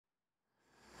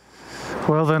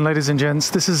Well then, ladies and gents,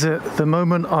 this is it. The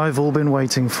moment I've all been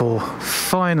waiting for.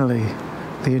 Finally,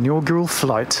 the inaugural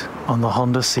flight on the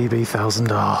Honda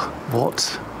CB1000R.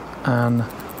 What an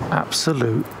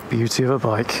absolute beauty of a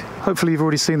bike. Hopefully you've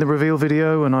already seen the reveal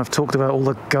video and I've talked about all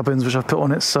the gubbins which I've put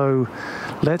on it, so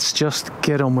let's just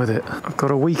get on with it. I've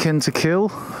got a weekend to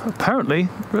kill, apparently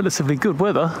relatively good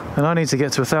weather, and I need to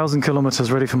get to 1,000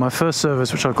 kilometers ready for my first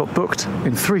service, which I've got booked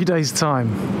in 3 days'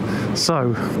 time. So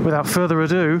without further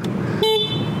ado,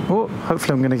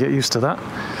 hopefully I'm going to get used to that.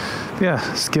 Yeah,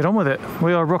 let's get on with it.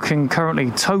 We are rocking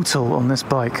currently total on this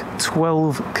bike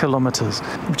 12 kilometers,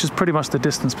 which is pretty much the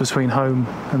distance between home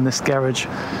and this garage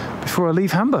before I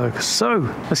leave Hamburg. So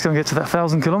let's go and get to that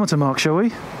 1,000 kilometer mark, shall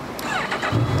we?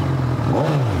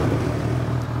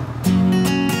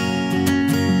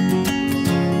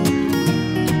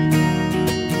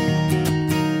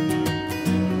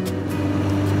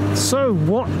 So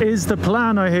what is the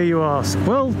plan, I hear you ask?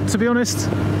 Well, to be honest,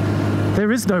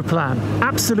 there is no plan,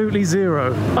 absolutely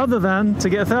zero, other than to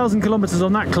get 1,000 kilometers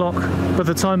on that clock by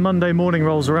the time Monday morning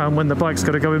rolls around when the bike's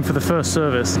got to go in for the first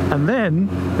service. And then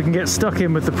we can get stuck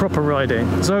in with the proper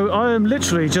riding. So I am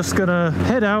literally just gonna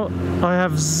head out. I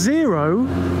have 0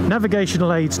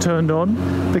 navigational aids turned on.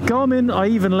 The Garmin I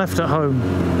even left at home.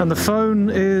 And the phone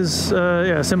is,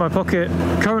 it's in my pocket,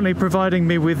 currently providing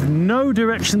me with no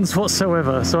directions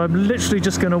whatsoever. So I'm literally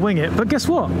just gonna wing it. But guess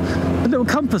what? The little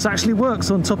compass actually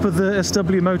works on top of the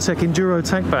SW Motec Enduro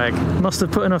tank bag. Must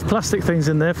have put enough plastic things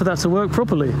in there for that to work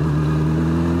properly.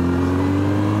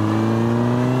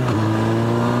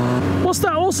 What's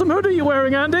that awesome hoodie you're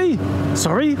wearing, Andy?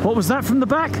 Sorry, what was that from the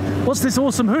back? What's this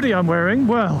awesome hoodie I'm wearing?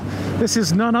 Well, this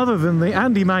is none other than the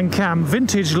ANDYMANCam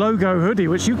vintage logo hoodie,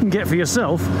 which you can get for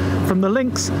yourself from the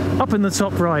links up in the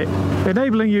top right,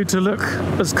 enabling you to look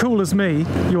as cool as me.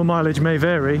 Your mileage may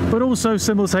vary, but also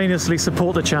simultaneously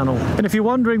support the channel. And if you're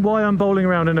wondering why I'm bowling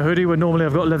around in a hoodie when normally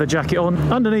I've got a leather jacket on,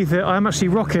 underneath it I'm actually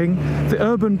rocking the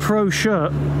Urban Pro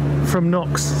shirt from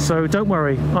Knox, so don't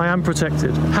worry, I am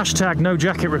protected. Hashtag no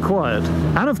jacket required.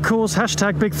 And of course,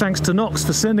 hashtag big thanks to Knox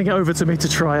for sending it over to me to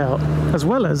try out, as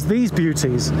well as these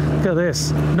beauties. Look at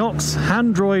this, Knox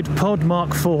Handroid Pod Mark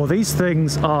IV. These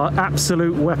things are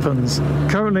absolute weapons.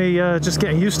 Currently just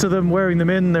getting used to them, wearing them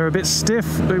in. They're a bit stiff,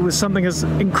 but with something as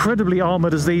incredibly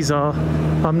armoured as these are,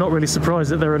 I'm not really surprised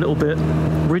that they're a little bit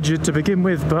rigid to begin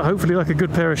with, but hopefully like a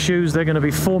good pair of shoes, they're going to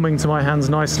be forming to my hands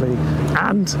nicely.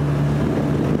 And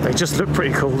they just look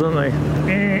pretty cool, don't they?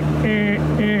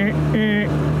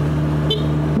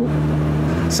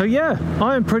 So yeah,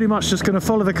 I am pretty much just going to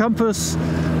follow the compass,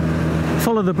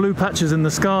 follow the blue patches in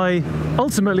the sky,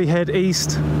 ultimately head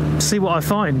east, see what I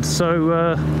find.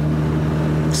 So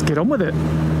just get on with it.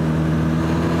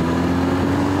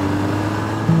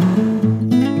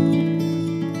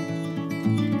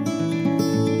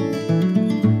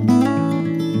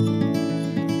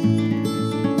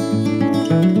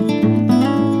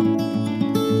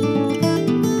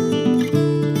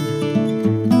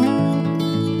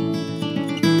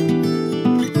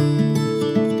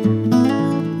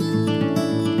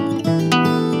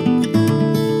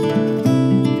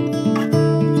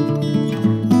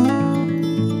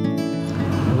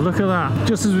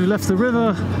 Just as we left the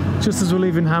river, just as we're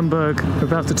leaving Hamburg, we're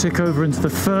about to tick over into the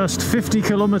first 50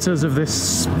 kilometers of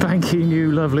this spanky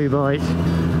new lovely bike.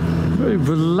 Very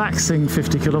relaxing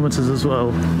 50 kilometers as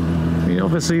well. I mean,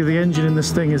 obviously the engine in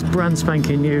this thing is brand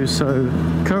spanking new, so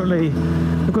currently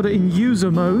I've got it in user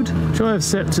mode, which I have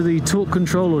set to the torque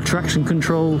control or traction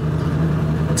control.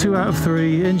 2 out of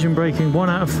 3, engine braking 1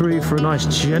 out of 3 for a nice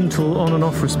gentle on and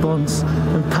off response,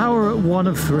 and power at 1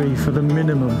 of 3 for the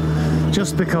minimum.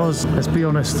 Just because, let's be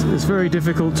honest, it's very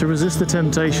difficult to resist the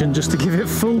temptation just to give it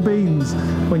full beans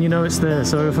when you know it's there.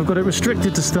 So if I've got it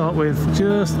restricted to start with,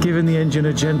 just giving the engine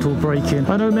a gentle brake in.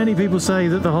 I know many people say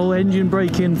that the whole engine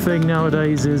brake-in thing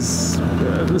nowadays is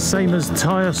the same as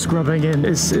tyre scrubbing in.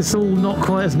 It's all not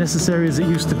quite as necessary as it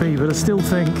used to be, but I still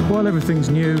think, while everything's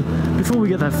new, before we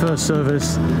get that first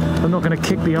service, I'm not going to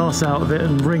kick the arse out of it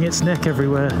and wring its neck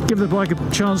everywhere. Give the bike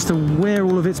a chance to wear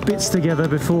all of its bits together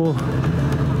before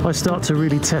I start to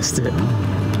really test it.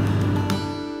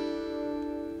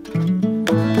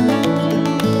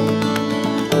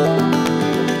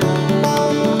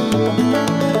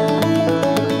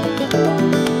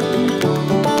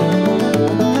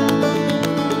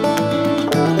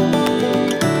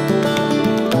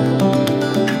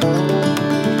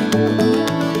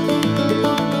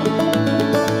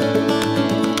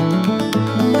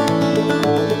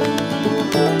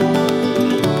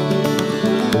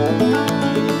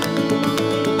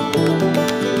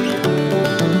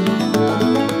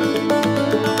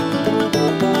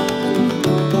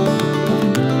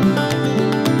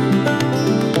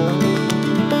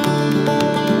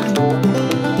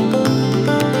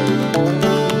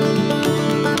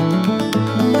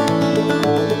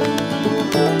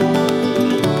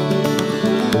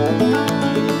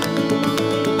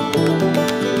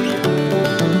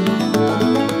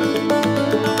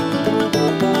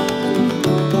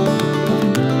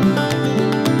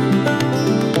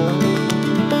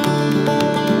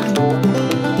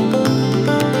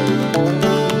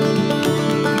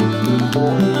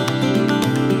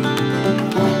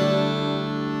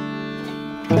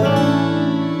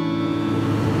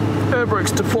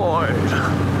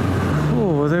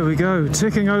 go,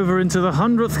 ticking over into the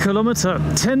 100th kilometre,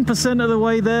 10% of the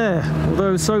way there.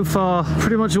 Although so far,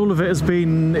 pretty much all of it has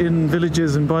been in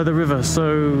villages and by the river.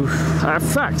 So, in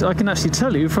fact, I can actually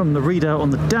tell you from the readout on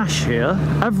the dash here,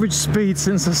 average speed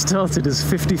since I started is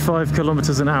 55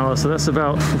 kilometres an hour. So that's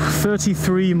about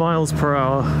 33 miles per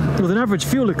hour, with an average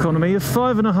fuel economy of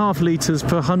 5.5 litres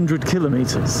per 100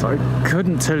 kilometres. I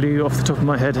couldn't tell you off the top of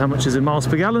my head how much is in miles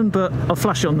per gallon, but I'll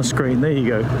flash it on the screen. There you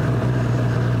go.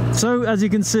 So, as you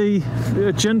can see,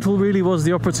 gentle really was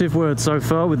the operative word so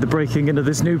far with the breaking into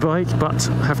this new bike, but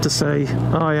I have to say,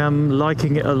 I am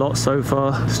liking it a lot so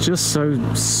far. It's just so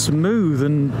smooth,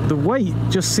 and the weight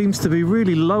just seems to be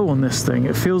really low on this thing.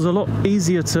 It feels a lot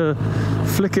easier to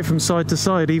flick it from side to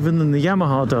side even than the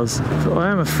Yamaha does. But I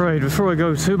am afraid, before I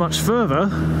go too much further,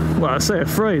 well, I say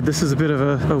afraid, this is a bit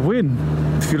of a win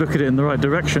if you look at it in the right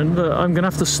direction, but I'm going to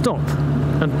have to stop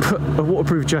and put a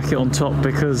waterproof jacket on top,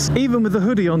 because even with the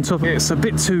hoodie on top, it's a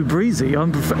bit too breezy.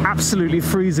 I'm absolutely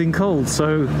freezing cold,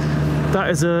 so that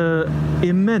is a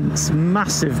immense,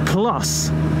 massive plus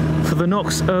for the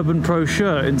Nox Urban Pro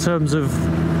shirt in terms of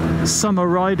summer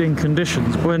riding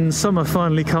conditions when summer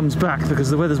finally comes back,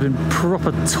 because the weather's been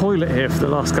proper toilet here for the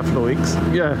last couple of weeks.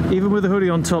 Yeah, even with the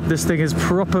hoodie on top, this thing is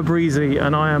proper breezy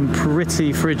and I am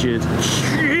pretty frigid.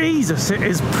 Jesus, it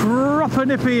is proper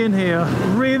nippy in here.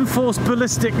 Reinforced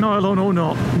ballistic nylon or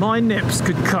not, my nips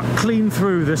could cut clean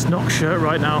through this Nox shirt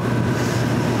right now.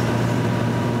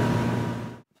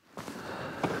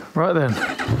 Right then,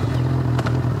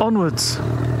 onwards.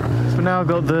 We've now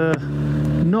got the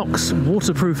Nox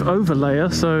waterproof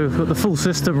overlayer, so got the full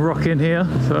system rock in here,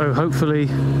 so hopefully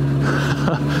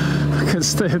I can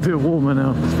stay a bit warmer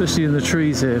now, especially in the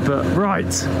trees here. But right,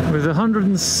 with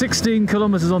 116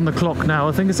 kilometers on the clock now,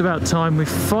 I think it's about time we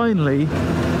finally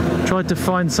tried to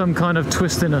find some kind of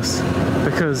twist in us,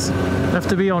 because I have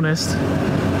to be honest,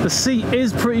 the seat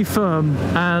is pretty firm,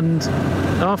 and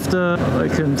after, I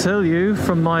can tell you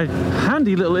from my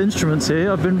handy little instruments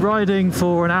here, I've been riding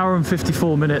for 1 hour and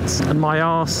 54 minutes and my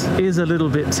arse is a little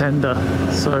bit tender,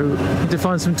 so I need to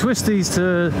find some twisties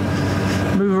to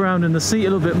move around in the seat a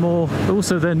little bit more.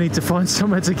 Also then need to find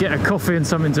somewhere to get a coffee and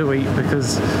something to eat,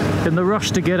 because in the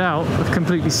rush to get out I've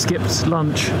completely skipped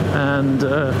lunch, and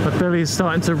my belly is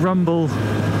starting to rumble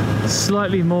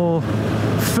slightly more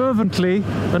fervently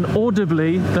and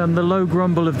audibly than the low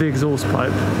grumble of the exhaust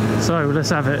pipe. So let's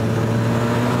have it.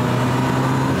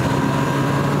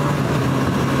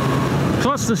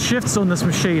 Clutchless shifts on this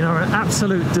machine are an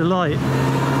absolute delight.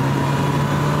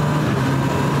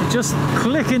 They just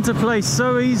click into place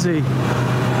so easy.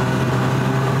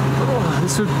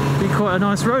 This would be quite a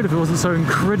nice road if it wasn't so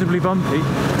incredibly bumpy.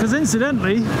 Because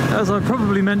incidentally, as I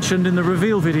probably mentioned in the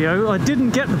reveal video, I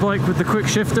didn't get the bike with the quick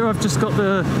shifter, I've just got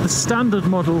the standard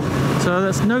model. So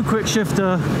that's no quick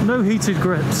shifter, no heated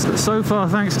grips. But so far,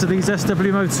 thanks to these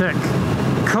SW Motec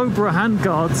Cobra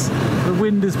handguards, the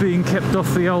wind is being kept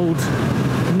off the old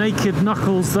naked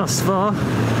knuckles thus far.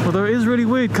 Although it is really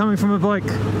weird coming from a bike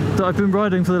that I've been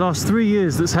riding for the last 3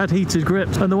 years that's had heated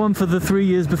grips, and the one for the 3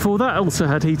 years before that also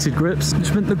had heated grips,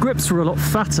 which meant the grips were a lot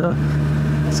fatter.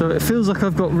 So it feels like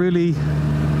I've got really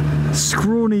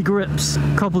scrawny grips,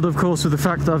 coupled of course with the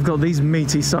fact that I've got these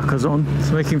meaty suckers on.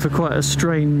 It's making for quite a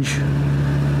strange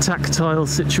tactile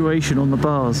situation on the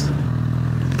bars.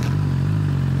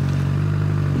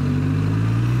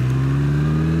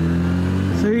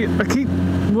 See, I keep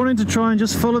wanting to try and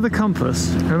just follow the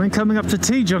compass. I mean, coming up to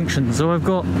T-junction, so I've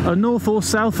got a north or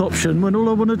south option when all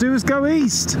I want to do is go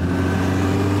east.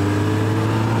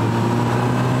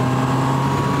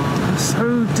 It's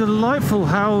so delightful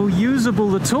how usable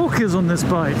the torque is on this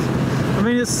bike. I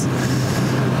mean, it's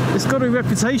got a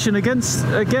reputation against,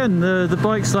 again, the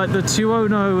bikes like the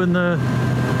Tuono and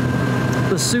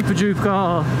the Super Duke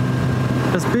R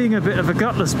as being a bit of a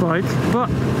gutless bike, but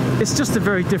it's just a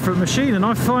very different machine, and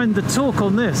I find the torque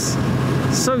on this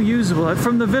so usable. Like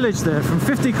from the village there, from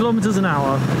 50 kilometers an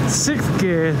hour, 6th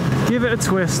gear, give it a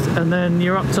twist, and then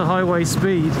you're up to highway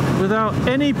speed without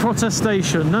any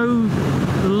protestation, no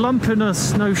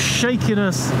lumpiness, no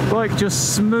shakiness. Bike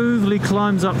just smoothly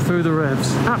climbs up through the revs.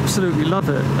 Absolutely love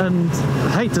it. And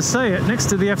I hate to say it, next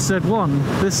to the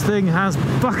FZ1, this thing has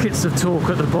buckets of torque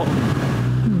at the bottom.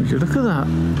 Look at that.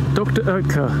 Dr.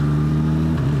 Oetker.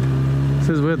 This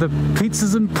is where the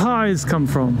pizzas and pies come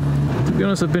from. To be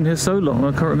honest, I've been here so long,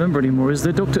 I can't remember anymore. Is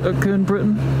there Dr. Oetker in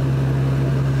Britain?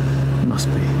 Must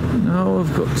be. Now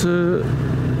I've got to...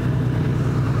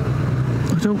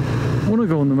 I don't want to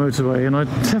go on the motorway, and I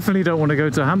definitely don't want to go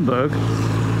to Hamburg.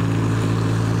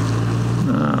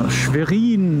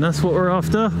 Schwerin, that's what we're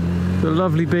after. The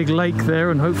lovely big lake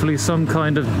there, and hopefully some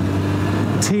kind of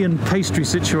tea and pastry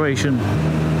situation.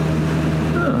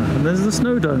 And there's the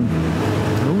snow dome.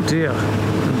 Oh dear.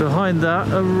 And behind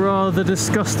that, a rather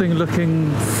disgusting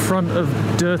looking front of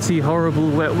dirty,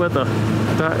 horrible wet weather.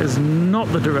 That is not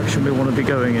the direction we want to be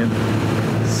going in.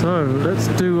 So let's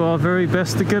do our very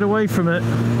best to get away from it.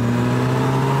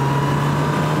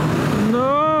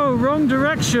 No, wrong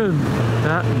direction.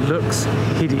 That looks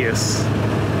hideous.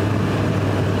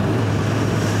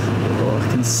 Oh, I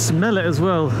can smell it as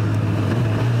well.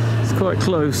 It's quite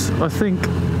close. I think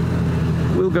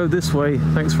we'll go this way.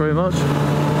 Thanks very much.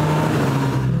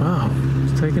 Wow,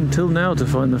 it's taken till now to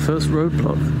find the first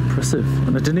roadblock. Impressive.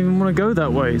 And I didn't even want to go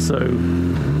that way, so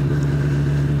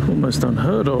almost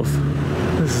unheard of.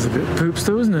 This is a bit poops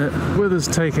though, isn't it? Weather's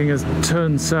taking a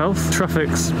turn south,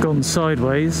 traffic's gone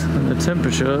sideways, and the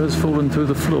temperature has fallen through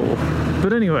the floor.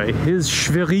 But anyway, here's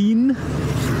Schwerin.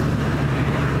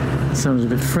 Sounded a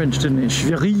bit French, didn't it?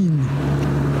 Schwerin.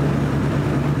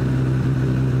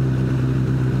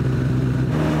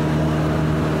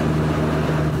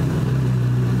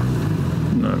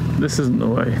 No, this isn't the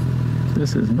way.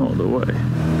 This is not the way.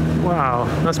 Wow,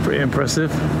 that's pretty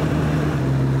impressive.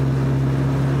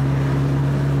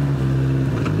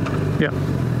 Yeah,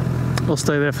 I'll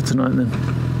stay there for tonight then.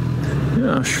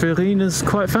 Yeah, Schwerin is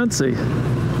quite fancy.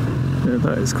 Yeah,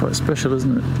 that is quite special,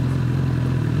 isn't it?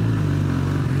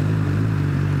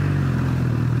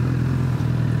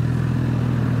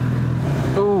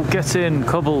 Oh, get in,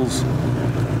 cobbles.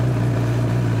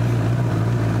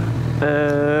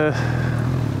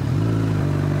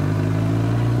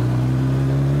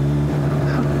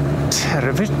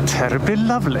 Terribly, terribly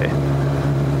lovely.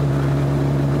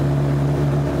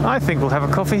 I think we'll have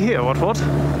a coffee here, what?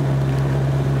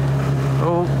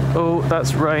 Oh,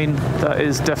 that's rain. That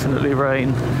is definitely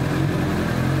rain.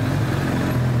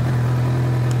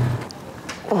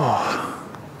 Oh,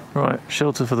 right,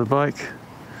 shelter for the bike.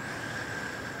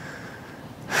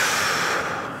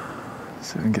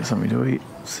 So we can get something to eat.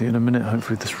 See you in a minute,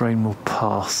 hopefully this rain will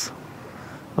pass.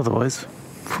 Otherwise,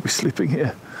 we'll be sleeping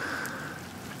here.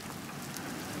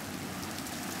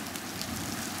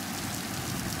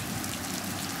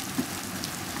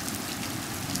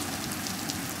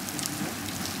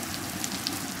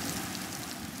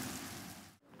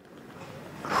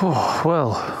 Oh,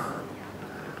 well,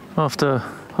 after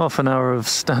half an hour of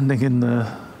standing in the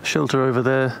shelter over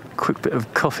there, quick bit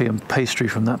of coffee and pastry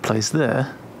from that place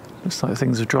there, looks like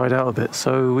things have dried out a bit,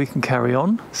 so we can carry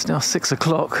on. It's now 6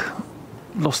 o'clock,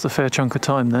 lost a fair chunk of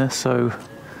time there, so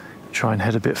try and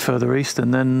head a bit further east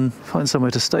and then find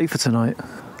somewhere to stay for tonight.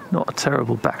 Not a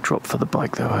terrible backdrop for the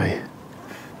bike though, eh?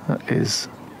 That is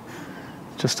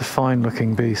just a fine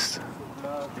looking beast.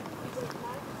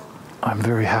 I'm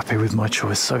very happy with my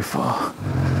choice so far.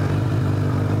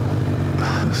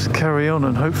 Let's carry on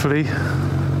and hopefully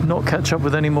not catch up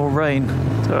with any more rain.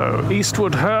 So,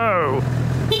 eastward ho!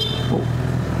 Oh.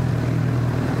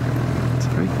 It's a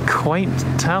very quaint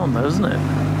town though, isn't it?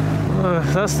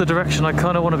 That's the direction I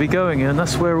kind of want to be going in.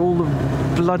 That's where all the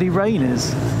bloody rain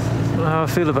is. I don't know how I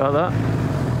feel about that.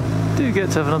 Do get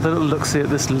to have another little look-see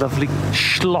at this lovely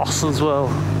schloss as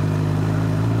well.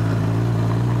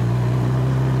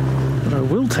 I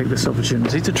will take this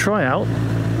opportunity to try out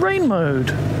rain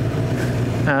mode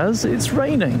as it's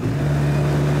raining.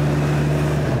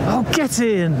 Oh, get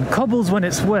in! Cobbles when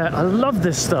it's wet. I love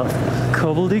this stuff.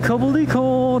 Cobbledy cobbledy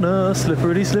corner,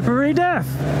 slippery slippery death.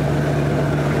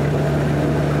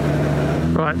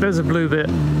 Right, there's a blue bit.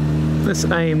 Let's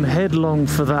aim headlong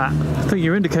for that. I think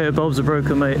your indicator bulbs are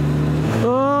broken, mate.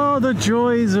 Oh, the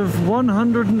joys of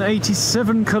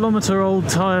 187-kilometre-old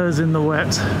tyres in the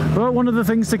wet. But one of the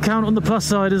things to count on the plus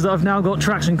side is that I've now got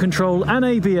traction control and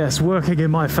ABS working in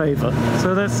my favour.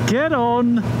 So let's get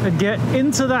on and get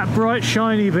into that bright,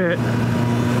 shiny bit.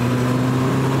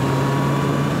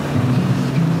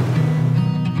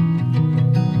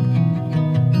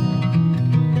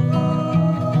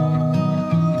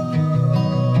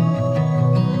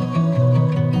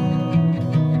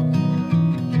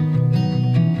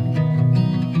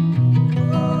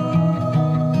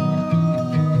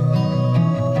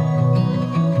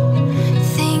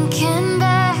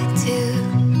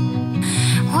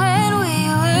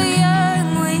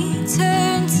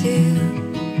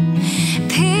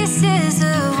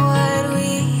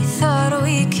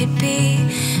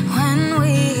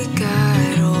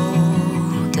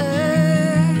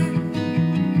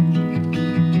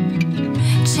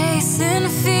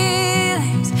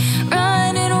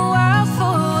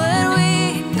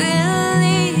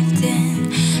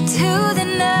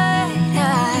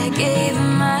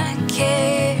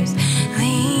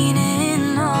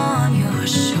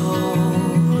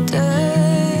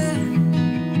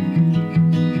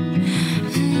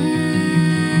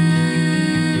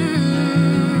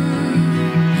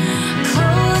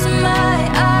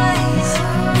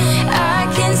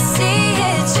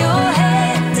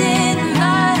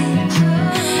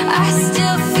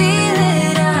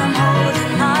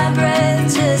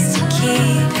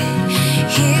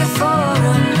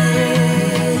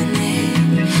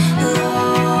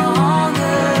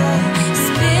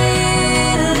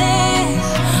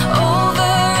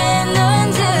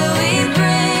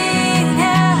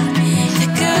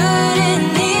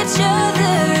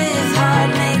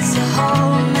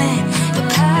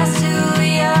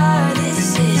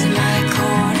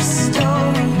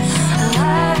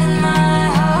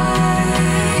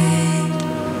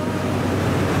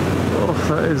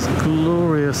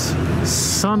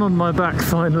 one on my back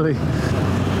finally.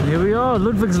 Here we are,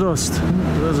 Ludwigslust.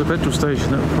 There's a petrol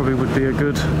station. That probably would be a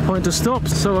good point to stop.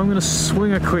 So I'm going to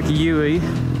swing a quick UE,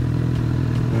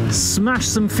 smash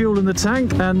some fuel in the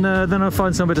tank, and then I'll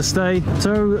find somewhere to stay.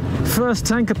 So first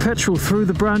tank of petrol through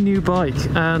the brand new bike,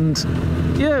 and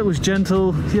yeah, it was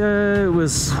gentle. Yeah, it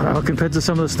was, well, compared to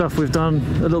some of the stuff we've done,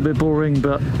 a little bit boring,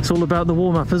 but it's all about the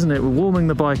warm-up, isn't it? We're warming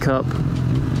the bike up,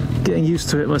 getting used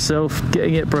to it myself,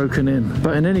 getting it broken in.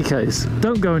 But in any case,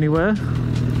 don't go anywhere.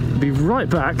 Be right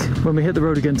back when we hit the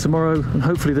road again tomorrow, and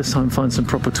hopefully this time find some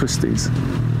proper twisties.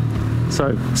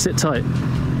 So sit tight.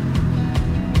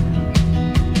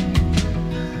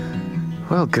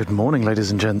 Well, good morning,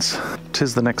 ladies and gents.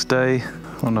 'Tis the next day.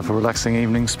 One of a relaxing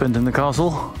evening spent in the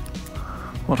castle.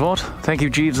 What? Thank you,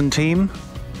 Jeeves and team.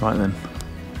 Right then.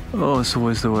 Oh, it's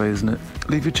always the way, isn't it?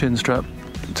 Leave your chin strap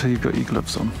until you've got your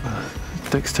gloves on.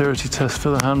 Dexterity test for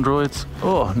the handroids.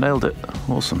 Oh, nailed it.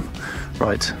 Awesome.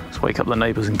 Right, let's wake up the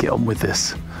neighbours and get on with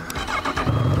this.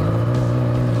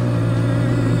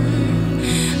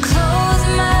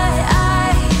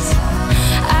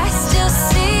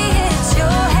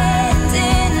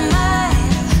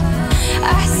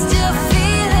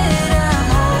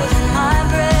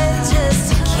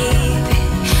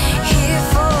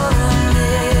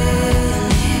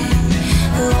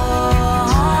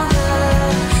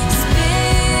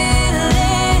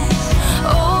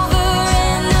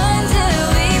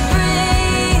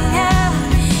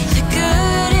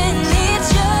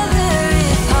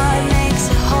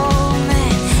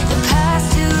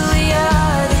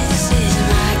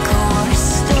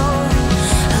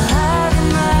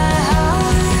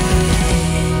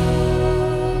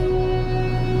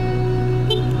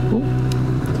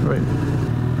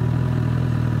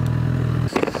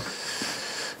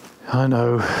 I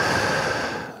know,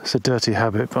 it's a dirty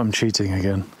habit, but I'm cheating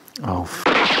again. Oh, f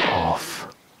off.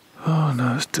 Oh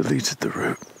no, it's deleted the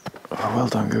route. Oh, well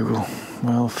done, Google.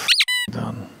 Well f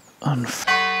done.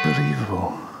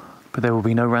 Unbelievable. But there will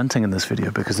be no ranting in this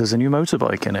video because there's a new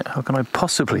motorbike in it. How can I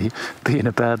possibly be in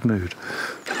a bad mood?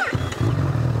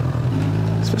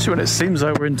 Especially when it seems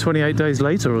like we're in 28 days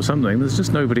later or something. There's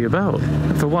just nobody about.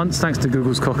 And for once, thanks to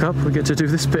Google's cock-up, we get to do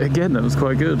this bit again. That was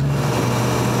quite good.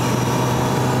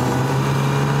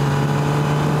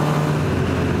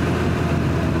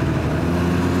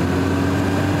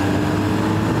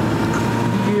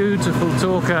 Beautiful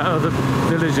talk out of the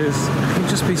villages. You can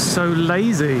just be so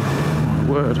lazy.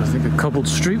 Word, I think a cobbled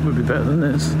street would be better than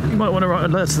this. You might want to write a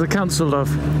letter to the council, love.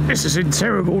 This is in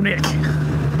terrible nick.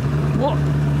 What?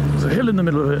 There's a hill in the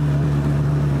middle of it.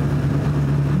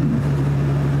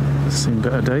 It's seen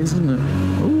better days, hasn't it?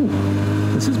 Ooh,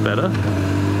 this is better.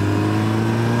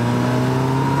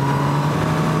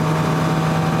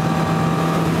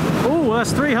 Oh,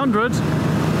 that's 300.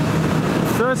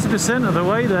 30% of the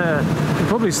way there. We're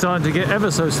probably starting to get ever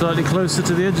so slightly closer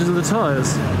to the edges of the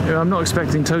tyres. I'm not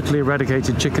expecting totally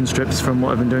eradicated chicken strips from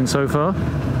what I've been doing so far.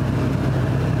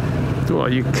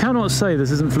 Well, you cannot say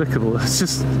this isn't flickable. It's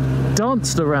just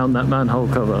danced around that manhole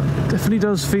cover. Definitely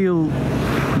does feel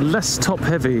less top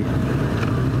heavy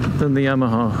than the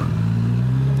Yamaha,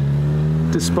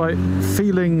 despite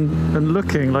feeling and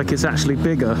looking like it's actually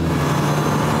bigger.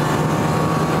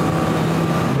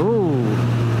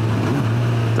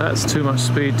 That's too much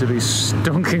speed to be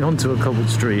stonking onto a cobbled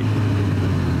street.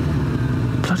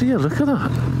 Bloody hell, look at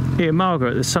that. Here,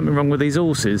 Margaret, there's something wrong with these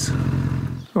horses.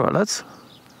 All right, lads.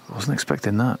 I wasn't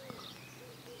expecting that.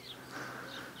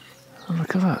 Oh,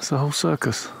 look at that, it's a whole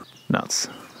circus. Nuts.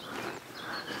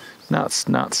 Nuts,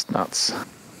 nuts, nuts.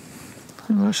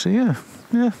 Oh, actually, yeah,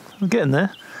 we're getting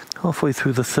there. Halfway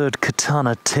through the third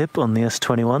katana tip on the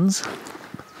S21s.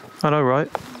 I know,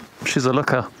 right? She's a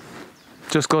looker.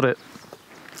 Just got it.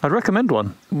 I'd recommend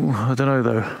one. Ooh, I don't know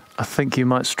though. I think you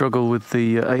might struggle with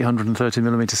the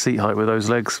 830mm seat height with those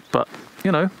legs, but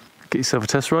you know, get yourself a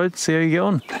test ride, see how you get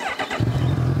on.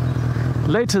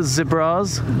 Later,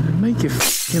 zebras. Make your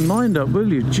f***ing mind up,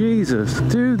 will you? Jesus.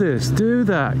 Do this, do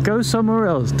that, go somewhere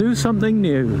else, do something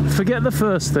new. Forget the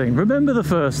first thing, remember the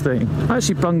first thing. I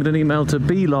actually bunged an email to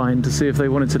Beeline to see if they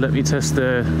wanted to let me test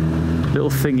their little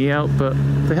thingy out, but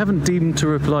they haven't deemed to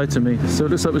reply to me, so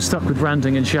it looks like we're stuck with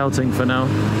ranting and shouting for now.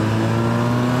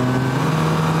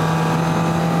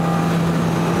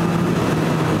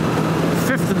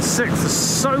 Fifth and sixth are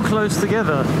so close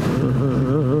together.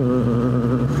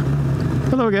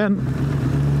 Hello again.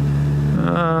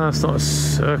 It's not a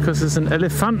circus, it's an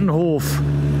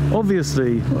Elefantenhof.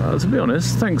 Obviously, well, to be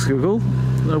honest, thanks Google.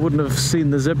 I wouldn't have seen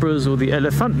the zebras or the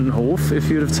Elefantenhof if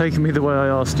you'd have taken me the way I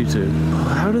asked you to.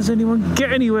 How does anyone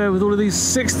get anywhere with all of these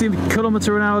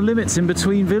 60km/h limits in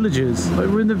between villages? Like,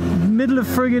 we're in the middle of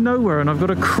friggin' nowhere and I've got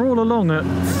to crawl along at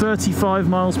 35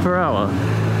 miles per hour.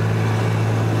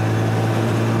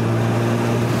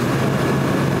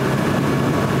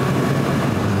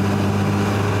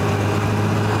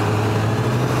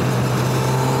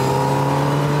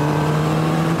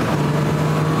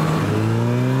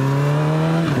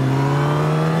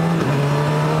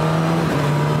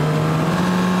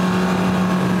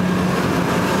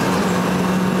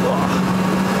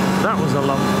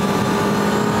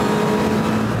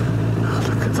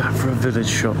 Village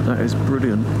shop, that is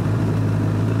brilliant.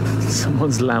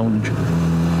 Someone's lounge.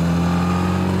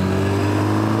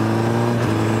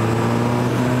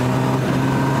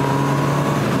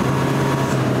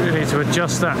 Really need to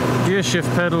adjust that gear shift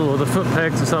pedal or the foot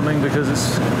pegs or something because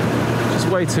it's just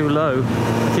way too low.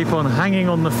 I keep on hanging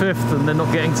on the fifth and then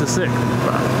not getting to sixth.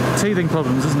 Teething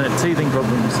problems, isn't it? Teething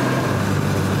problems.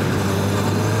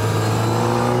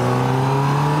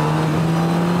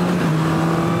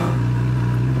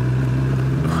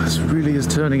 Really is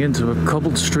turning into a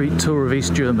cobbled street tour of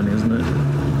East Germany, isn't it?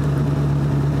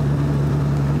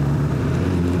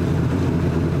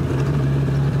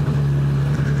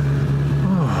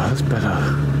 Oh, that's better.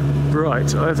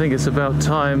 Right, I think it's about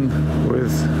time,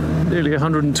 with nearly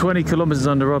 120 kilometers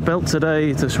under our belt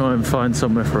today, to try and find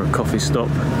somewhere for a coffee stop.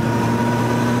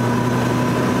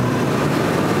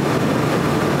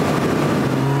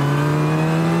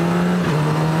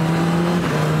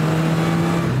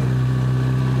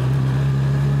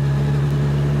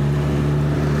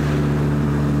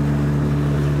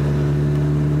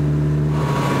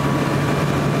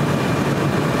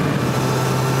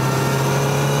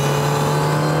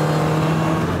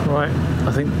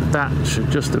 I think that should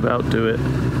just about do it.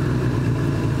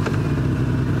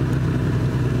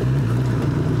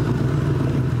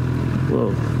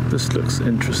 Whoa, this looks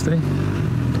interesting.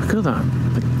 Look at that.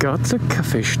 The Garza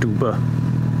Kaffeestube.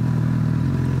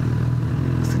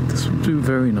 I think this will do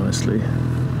very nicely.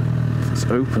 If it's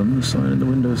open, the sign in the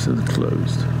window says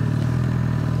closed.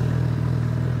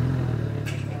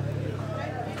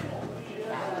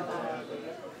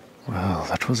 Well,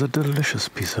 that was a delicious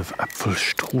piece of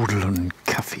Apfelstrudel and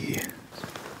coffee.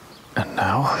 And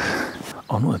now,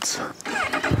 onwards.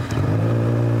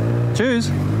 Cheers!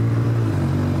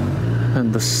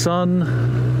 And the sun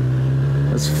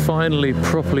has finally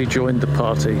properly joined the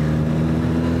party.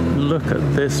 Look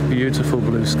at this beautiful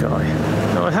blue sky.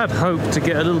 Now, I had hoped to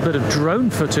get a little bit of drone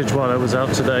footage while I was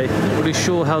out today. Not really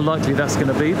sure how likely that's going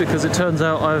to be because it turns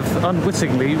out I've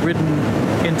unwittingly ridden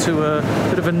into a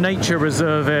bit of a nature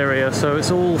reserve area, so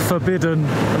it's all forbidden,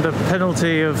 and a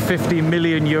penalty of €50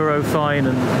 million fine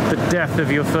and the death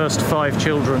of your first 5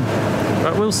 children.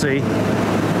 But we'll see.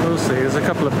 We'll see. There's a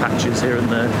couple of patches here and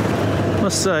there. I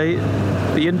must say,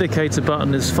 the indicator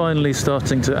button is finally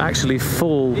starting to actually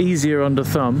fall easier under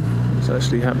thumb. It's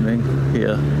actually happening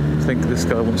here. I think this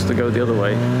guy wants to go the other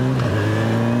way.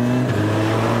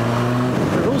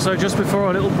 But also, just before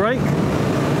our little break,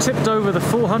 tipped over the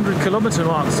 400km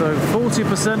mark, so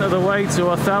 40% of the way to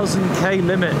our 1000k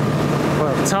limit.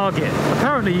 Well, target.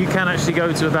 Apparently you can actually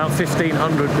go to about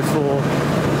 1500 before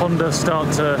Honda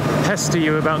start to pester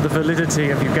you about the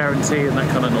validity of your guarantee and that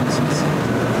kind of nonsense.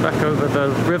 Back over the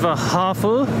River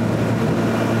Havel,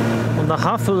 on the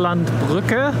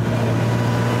Havellandbrücke.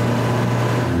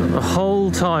 And the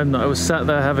whole time that I was sat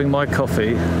there having my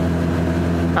coffee,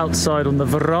 outside on the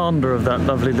veranda of that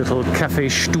lovely little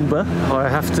Kaffeestube, I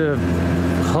have to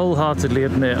wholeheartedly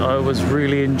admit I was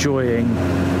really enjoying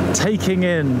taking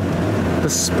in the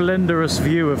splendorous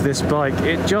view of this bike.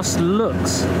 It just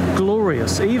looks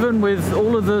glorious, even with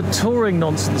all of the touring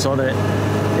nonsense on it.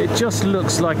 It just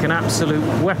looks like an absolute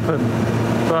weapon,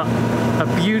 but a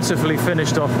beautifully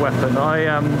finished off weapon. I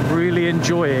am really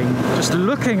enjoying just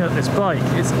looking at this bike.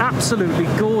 It's absolutely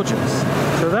gorgeous.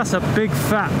 So that's a big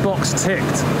fat box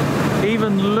ticked.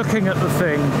 Even looking at the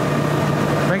thing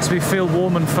makes me feel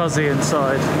warm and fuzzy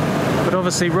inside, but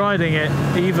obviously riding it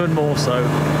even more so.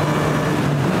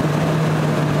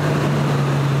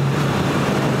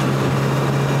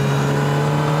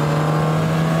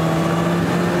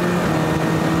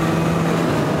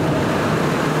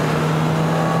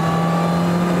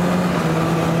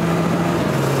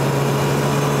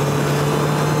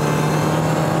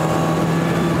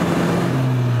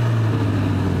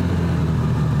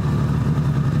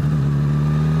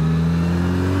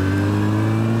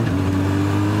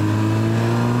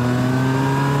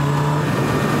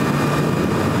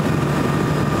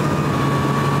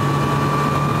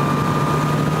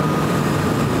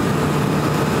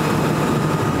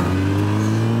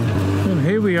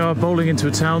 hour bowling into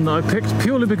a town that I picked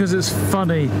purely because it's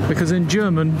funny, because in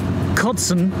German,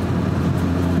 kotzen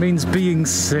means being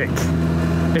sick.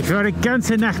 Ich war die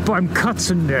ganze Nacht beim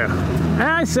Kotzen there.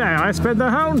 I say, I spent the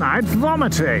whole night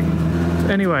vomiting.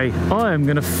 Anyway, I am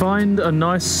going to find a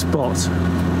nice spot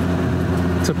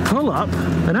to pull up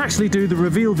and actually do the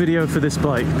reveal video for this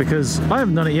bike, because I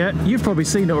haven't done it yet. You've probably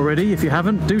seen it already. If you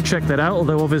haven't, do check that out,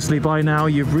 although obviously by now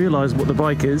you've realised what the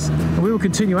bike is. And we will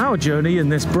continue our journey in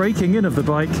this breaking in of the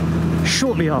bike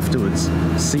shortly afterwards.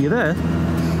 See you there.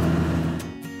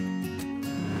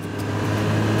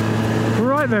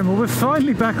 Right then, well, we're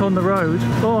finally back on the road.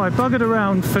 Oh, I buggered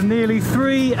around for nearly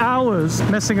 3 hours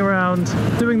messing around,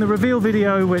 doing the reveal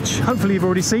video, which hopefully you've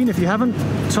already seen. If you haven't,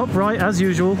 top right as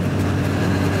usual.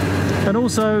 And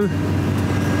also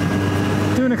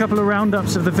doing a couple of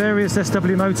roundups of the various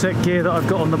SW Motec gear that I've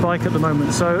got on the bike at the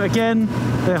moment. So again,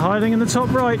 they're hiding in the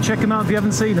top right. Check them out if you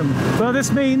haven't seen them. Well,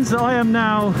 this means that I am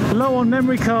now low on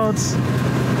memory cards,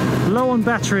 low on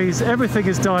batteries, everything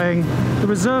is dying. The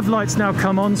reserve light's now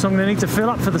come on, so I'm going to need to fill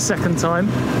up for the second time.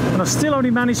 And I've still only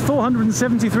managed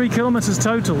 473 kilometers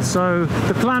total, so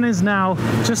the plan is now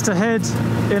just to head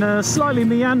in a slightly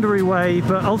meandery way,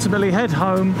 but ultimately head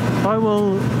home. I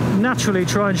will naturally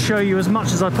try and show you as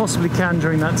much as I possibly can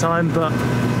during that time, but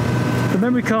the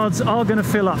memory cards are going to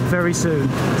fill up very soon.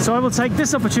 So I will take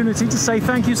this opportunity to say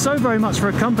thank you so very much for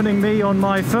accompanying me on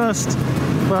my first,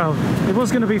 well, it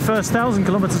was going to be first 1,000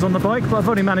 kilometers on the bike, but I've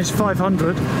only managed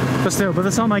 500. But still, by the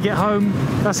time I get home,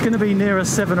 that's going to be nearer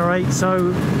 7 or 8.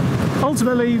 So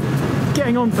ultimately,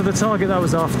 getting on for the target that I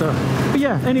was after. But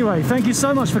yeah, anyway, thank you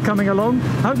so much for coming along.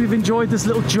 Hope you've enjoyed this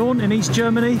little jaunt in East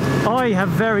Germany. I have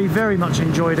very, very much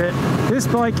enjoyed it. This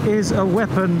bike is a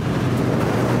weapon,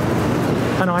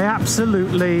 and I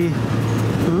absolutely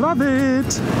love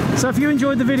it. So if you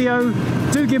enjoyed the video,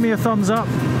 do give me a thumbs up.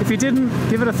 If you didn't,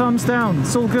 give it a thumbs down.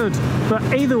 It's all good. But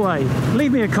either way,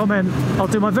 leave me a comment. I'll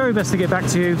do my very best to get back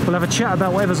to you. We'll have a chat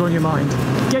about whatever's on your mind.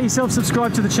 Get yourself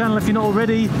subscribed to the channel if you're not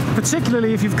already,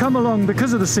 particularly if you've come along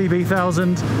because of the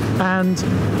CB1000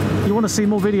 and you want to see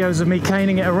more videos of me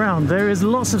caning it around. There is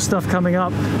lots of stuff coming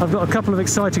up. I've got a couple of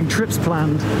exciting trips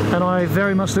planned, and I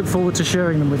very much look forward to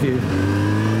sharing them with you.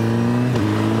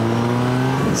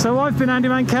 So I've been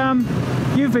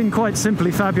AndyManCam. You've been quite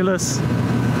simply fabulous.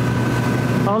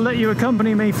 I'll let you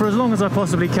accompany me for as long as I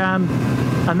possibly can,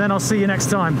 and then I'll see you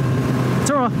next time.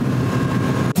 Ta-ra!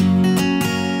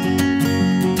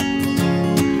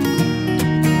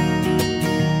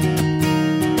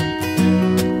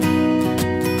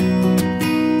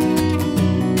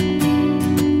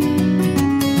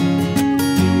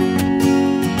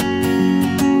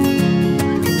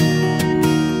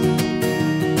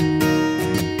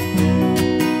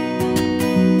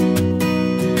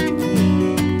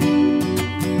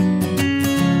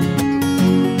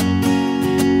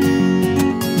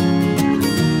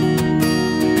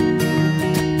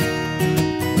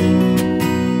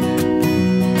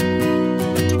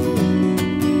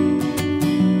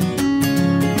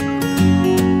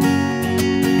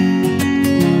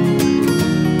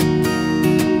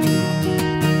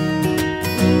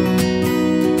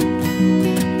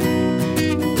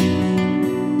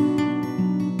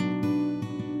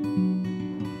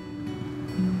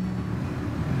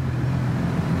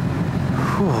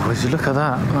 As you look at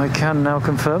that, I can now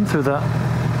confirm through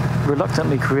that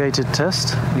reluctantly created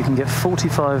test, you can get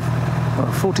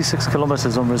 46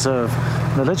 kilometers on reserve,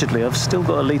 and allegedly I've still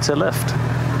got a litre left,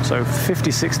 so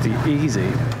 50-60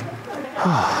 easy.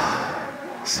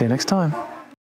 See you next time.